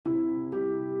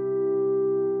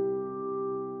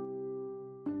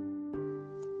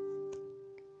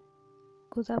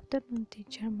Good afternoon,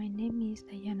 teacher. My name is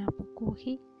Diana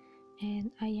Pukuhi,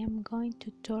 and I am going to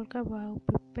talk about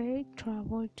prepared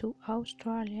travel to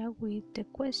Australia with the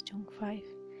question 5.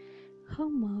 How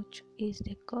much is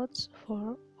the cost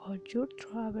for all your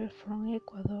travel from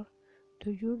Ecuador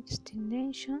to your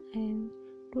destination and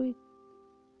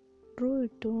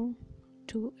return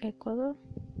to Ecuador?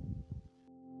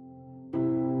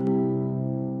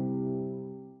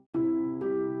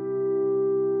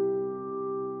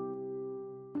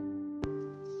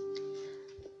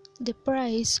 The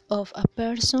price of a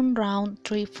person round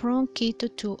trip from Quito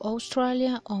to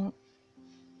Australia on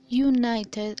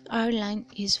United Airlines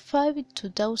is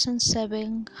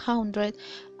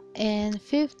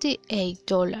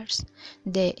 $5,758.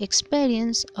 The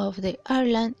experience of the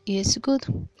airline is good.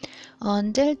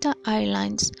 On Delta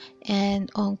Airlines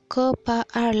and on Copa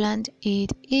Airlines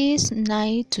it is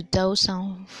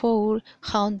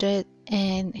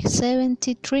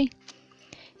 $9,473.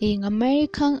 In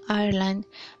American Airlines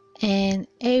and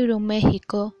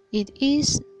Aeromexico it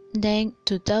is then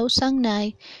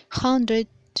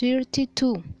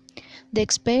 $2,932. The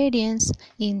experience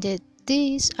in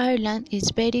this airline is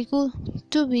very good.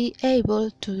 To be able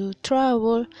to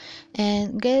travel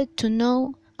and get to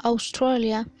know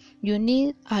Australia, you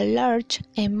need a large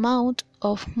amount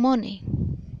of money.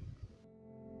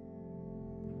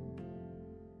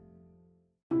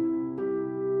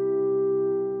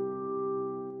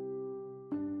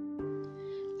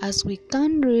 As we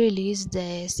can release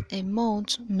this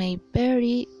amount may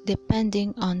vary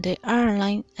depending on the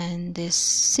airline and the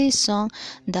season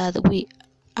that we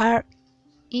are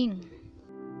in.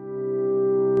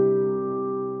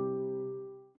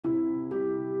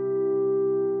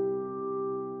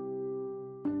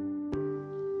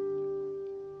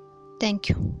 Thank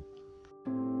you.